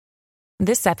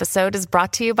This episode is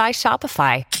brought to you by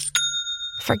Shopify.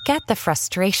 Forget the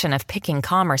frustration of picking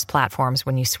commerce platforms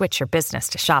when you switch your business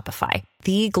to Shopify,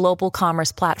 the global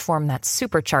commerce platform that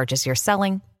supercharges your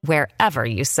selling wherever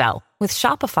you sell. With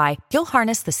Shopify, you'll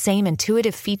harness the same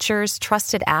intuitive features,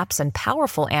 trusted apps, and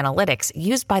powerful analytics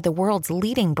used by the world's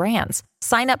leading brands.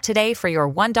 Sign up today for your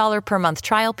 $1 per month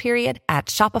trial period at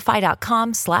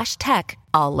shopify.com/tech,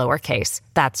 all lowercase.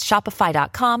 That's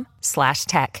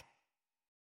shopify.com/tech.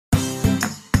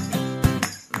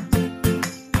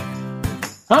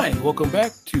 Hi, welcome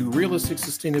back to Realistic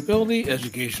Sustainability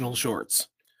Educational Shorts.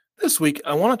 This week,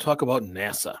 I want to talk about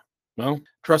NASA. Well,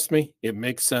 trust me, it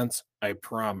makes sense, I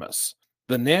promise.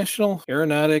 The National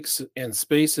Aeronautics and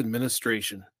Space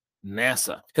Administration,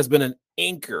 NASA, has been an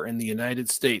anchor in the United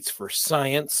States for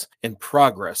science and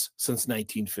progress since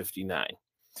 1959.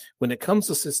 When it comes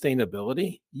to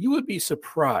sustainability, you would be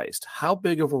surprised how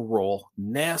big of a role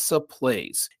NASA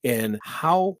plays in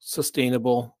how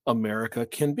sustainable America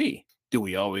can be. Do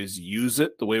we always use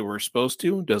it the way we're supposed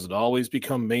to? Does it always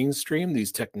become mainstream,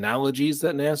 these technologies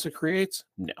that NASA creates?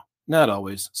 No, not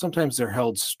always. Sometimes they're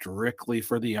held strictly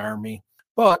for the Army,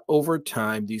 but over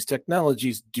time, these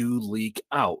technologies do leak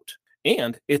out.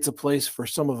 And it's a place for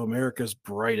some of America's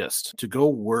brightest to go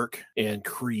work and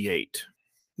create.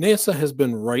 NASA has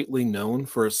been rightly known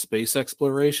for its space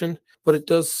exploration, but it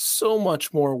does so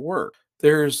much more work.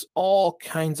 There's all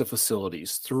kinds of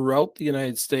facilities throughout the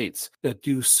United States that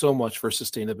do so much for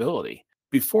sustainability.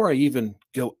 Before I even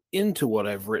go into what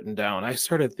I've written down, I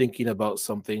started thinking about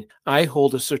something. I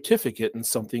hold a certificate in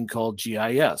something called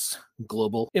GIS,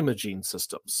 Global Imaging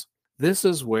Systems. This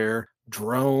is where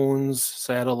drones,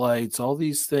 satellites, all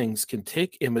these things can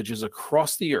take images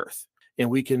across the earth, and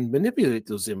we can manipulate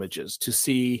those images to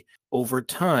see over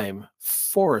time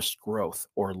forest growth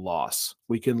or loss.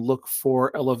 We can look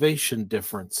for elevation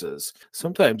differences.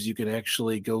 Sometimes you can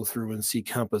actually go through and see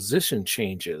composition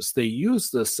changes. They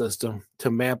use this system to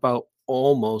map out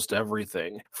almost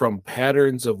everything, from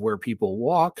patterns of where people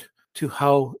walk to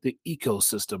how the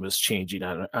ecosystem is changing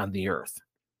on the earth.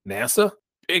 NASA,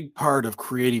 big part of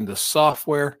creating the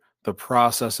software, the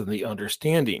process, and the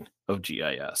understanding of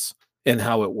GIS and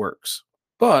how it works.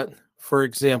 But, for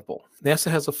example, NASA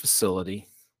has a facility,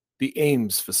 the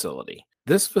Ames facility.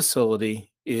 This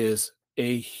facility is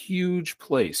a huge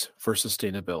place for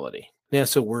sustainability.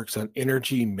 NASA works on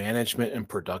energy management and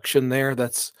production there.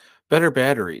 That's better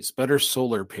batteries, better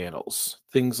solar panels,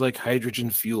 things like hydrogen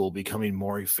fuel becoming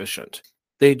more efficient.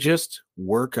 They just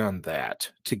work on that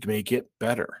to make it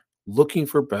better, looking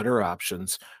for better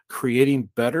options, creating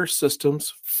better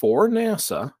systems for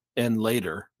NASA and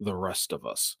later the rest of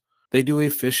us. They do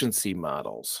efficiency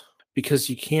models because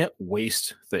you can't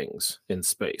waste things in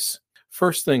space.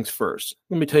 First things first,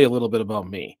 let me tell you a little bit about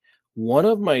me. One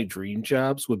of my dream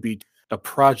jobs would be a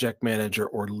project manager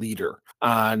or leader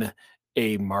on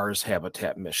a Mars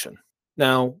habitat mission.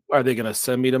 Now, are they going to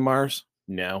send me to Mars?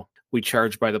 No. We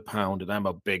charge by the pound and I'm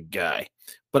a big guy.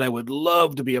 But I would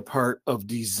love to be a part of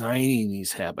designing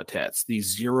these habitats,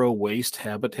 these zero waste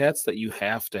habitats that you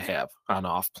have to have on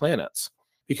off planets.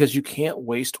 Because you can't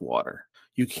waste water,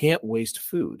 you can't waste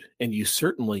food, and you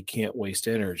certainly can't waste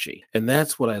energy. And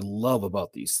that's what I love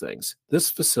about these things. This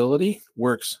facility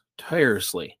works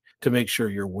tirelessly to make sure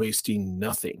you're wasting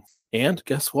nothing. And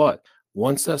guess what?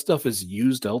 Once that stuff is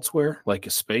used elsewhere, like a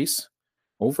space,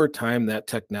 over time that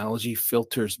technology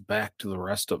filters back to the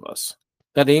rest of us.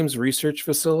 That Ames research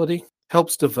facility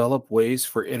helps develop ways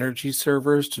for energy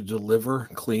servers to deliver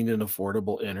clean and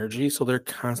affordable energy. So they're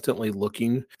constantly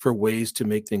looking for ways to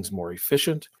make things more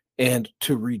efficient and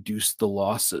to reduce the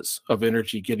losses of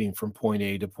energy getting from point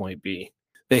A to point B.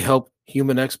 They help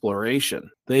human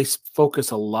exploration. They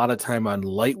focus a lot of time on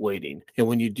lightweighting. And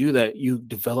when you do that, you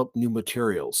develop new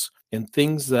materials and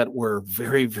things that were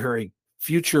very, very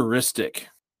futuristic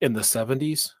in the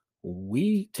 70s,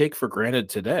 we take for granted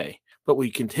today. But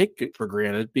we can take it for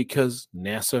granted because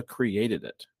NASA created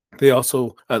it. They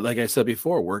also, like I said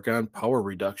before, work on power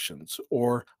reductions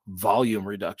or volume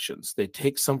reductions. They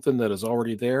take something that is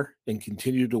already there and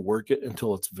continue to work it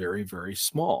until it's very, very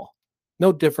small.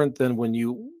 No different than when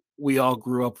we all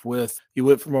grew up with, you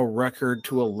went from a record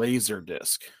to a laser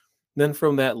disc. Then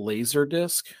from that laser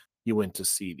disc, you went to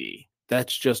CD.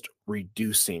 That's just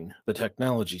reducing the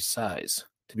technology size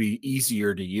to be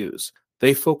easier to use.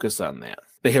 They focus on that.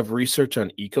 They have research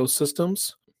on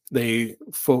ecosystems. They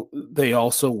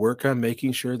also work on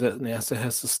making sure that NASA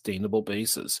has sustainable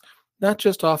bases, not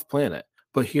just off planet,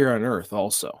 but here on Earth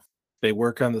also. They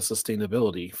work on the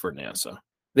sustainability for NASA.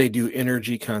 They do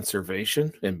energy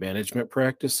conservation and management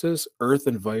practices, earth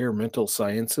environmental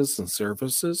sciences and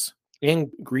services, and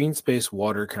green space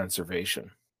water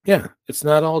conservation. Yeah, it's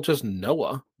not all just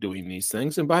NOAA doing these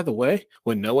things. And by the way,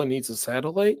 when NOAA needs a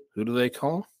satellite, who do they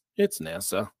call? It's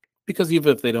NASA. Because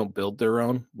even if they don't build their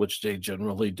own, which they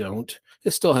generally don't,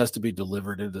 it still has to be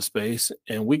delivered into space.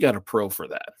 And we got a pro for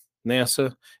that.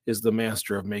 NASA is the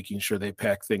master of making sure they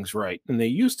pack things right. And they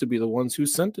used to be the ones who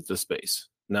sent it to space.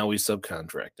 Now we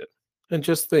subcontract it. And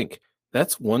just think,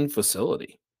 that's one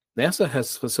facility. NASA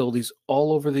has facilities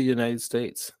all over the United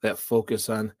States that focus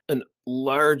on a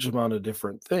large amount of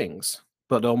different things,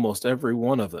 but almost every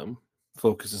one of them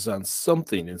focuses on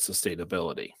something in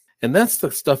sustainability. And that's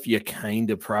the stuff you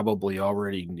kind of probably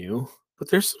already knew, but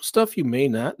there's some stuff you may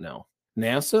not know.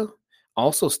 NASA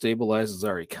also stabilizes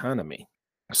our economy.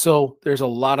 So there's a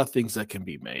lot of things that can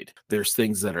be made. There's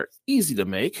things that are easy to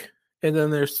make, and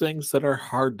then there's things that are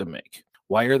hard to make.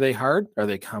 Why are they hard? Are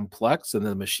they complex and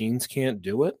the machines can't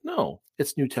do it? No,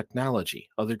 it's new technology.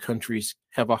 Other countries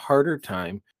have a harder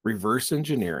time reverse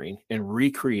engineering and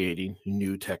recreating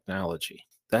new technology.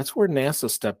 That's where NASA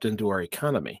stepped into our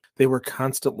economy. They were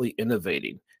constantly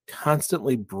innovating,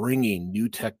 constantly bringing new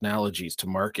technologies to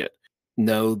market.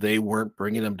 No, they weren't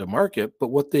bringing them to market, but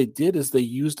what they did is they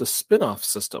used a spin-off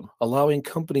system, allowing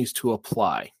companies to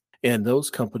apply. And those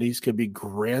companies can be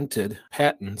granted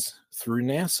patents through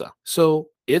NASA. So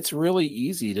it's really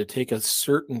easy to take a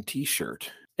certain t-shirt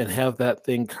and have that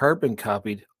thing carbon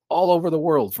copied all over the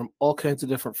world from all kinds of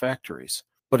different factories.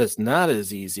 But it's not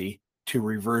as easy to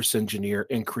reverse engineer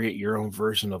and create your own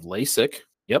version of LASIK.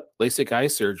 Yep, LASIK eye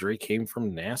surgery came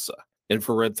from NASA.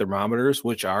 Infrared thermometers,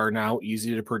 which are now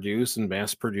easy to produce and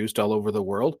mass produced all over the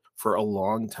world, for a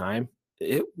long time,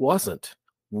 it wasn't.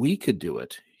 We could do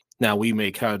it. Now, we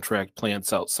may contract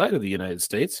plants outside of the United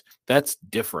States. That's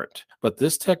different. But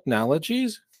this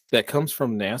technologies that comes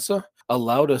from NASA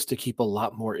allowed us to keep a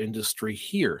lot more industry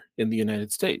here in the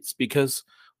United States because,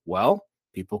 well,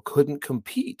 people couldn't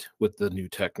compete with the new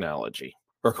technology.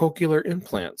 Or cochlear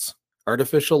implants,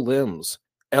 artificial limbs,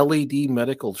 LED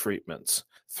medical treatments,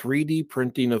 3D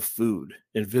printing of food,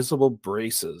 invisible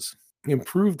braces,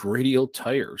 improved radial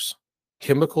tires,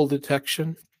 chemical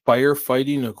detection,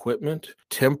 firefighting equipment,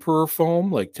 temper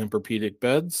foam like Tempur-Pedic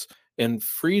beds, and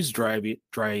freeze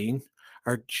drying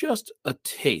are just a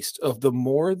taste of the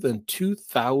more than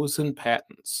 2,000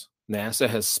 patents NASA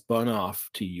has spun off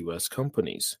to U.S.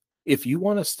 companies. If you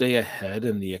want to stay ahead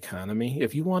in the economy,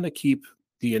 if you want to keep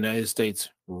the United States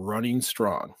running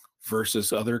strong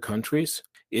versus other countries,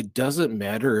 it doesn't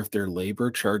matter if their labor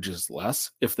charges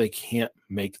less if they can't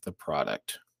make the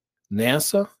product.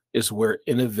 NASA is where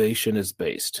innovation is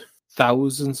based.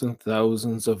 Thousands and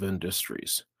thousands of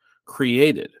industries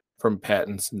created from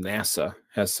patents NASA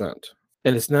has sent.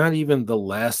 And it's not even the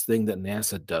last thing that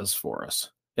NASA does for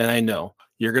us. And I know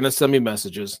you're going to send me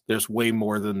messages. There's way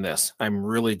more than this. I'm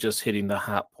really just hitting the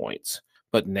hot points.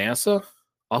 But NASA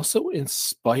also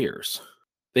inspires.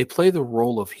 They play the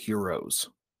role of heroes.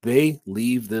 They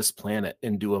leave this planet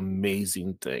and do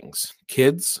amazing things.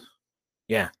 Kids,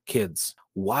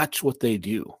 watch what they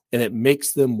do, and it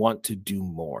makes them want to do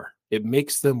more. It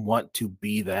makes them want to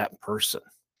be that person.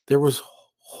 There was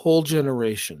whole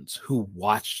generations who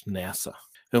watched NASA.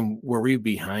 And were we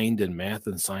behind in math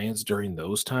and science during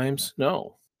those times?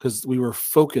 No, because we were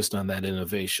focused on that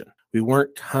innovation. We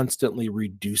weren't constantly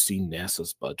reducing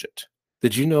NASA's budget.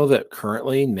 Did you know that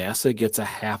currently NASA gets a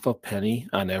half a penny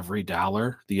on every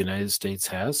dollar the United States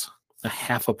has? A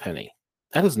half a penny.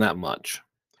 That is not much.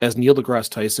 As Neil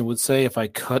deGrasse Tyson would say, if I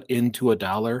cut into a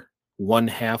dollar,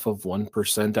 1/2 of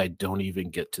 1%, I don't even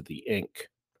get to the ink.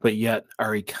 But yet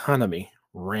our economy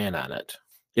ran on it.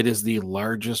 It is the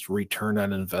largest return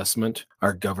on investment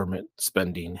our government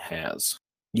spending has.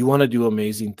 You want to do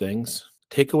amazing things?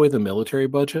 Take away the military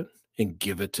budget and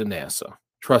give it to NASA.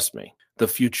 Trust me, the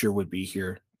future would be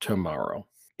here tomorrow.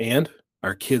 And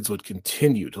our kids would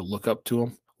continue to look up to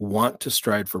them, want to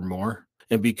strive for more,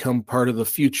 and become part of the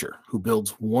future who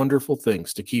builds wonderful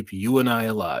things to keep you and I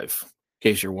alive. In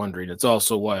case you're wondering, it's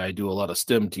also why I do a lot of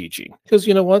STEM teaching. Because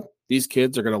you know what? These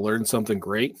kids are going to learn something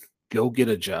great, go get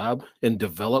a job, and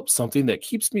develop something that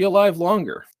keeps me alive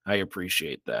longer. I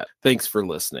appreciate that. Thanks for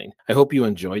listening. I hope you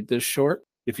enjoyed this short.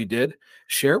 If you did,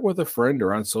 share it with a friend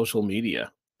or on social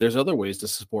media. There's other ways to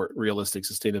support realistic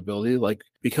sustainability, like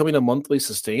becoming a monthly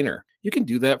sustainer. You can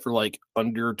do that for like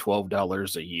under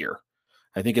 $12 a year.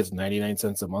 I think it's 99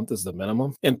 cents a month is the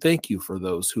minimum. And thank you for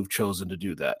those who've chosen to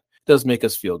do that. It does make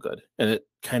us feel good, and it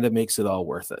kind of makes it all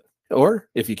worth it. Or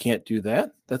if you can't do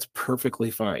that, that's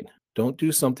perfectly fine. Don't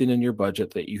do something in your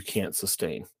budget that you can't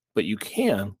sustain, but you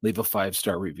can leave a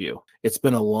 5-star review. It's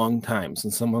been a long time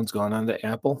since someone's gone on to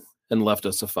Apple and left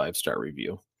us a 5-star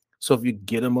review. So if you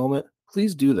get a moment,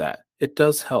 please do that. It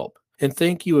does help. And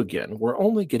thank you again. We're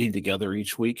only getting together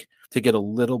each week to get a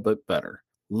little bit better.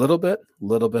 Little bit,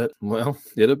 well,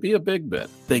 it'll be a big bit.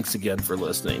 Thanks again for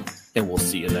listening, and we'll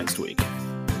see you next week.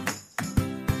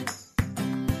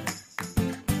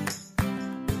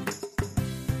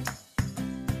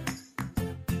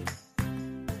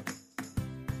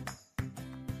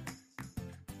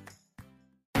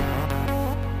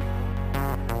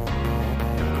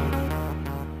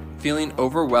 Feeling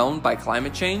overwhelmed by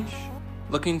climate change?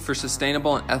 Looking for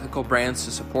sustainable and ethical brands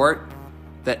to support?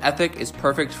 Then Ethic is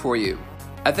perfect for you.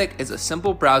 Ethic is a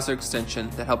simple browser extension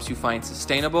that helps you find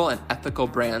sustainable and ethical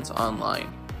brands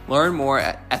online. Learn more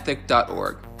at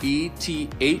ethyk.org, ethyk.org.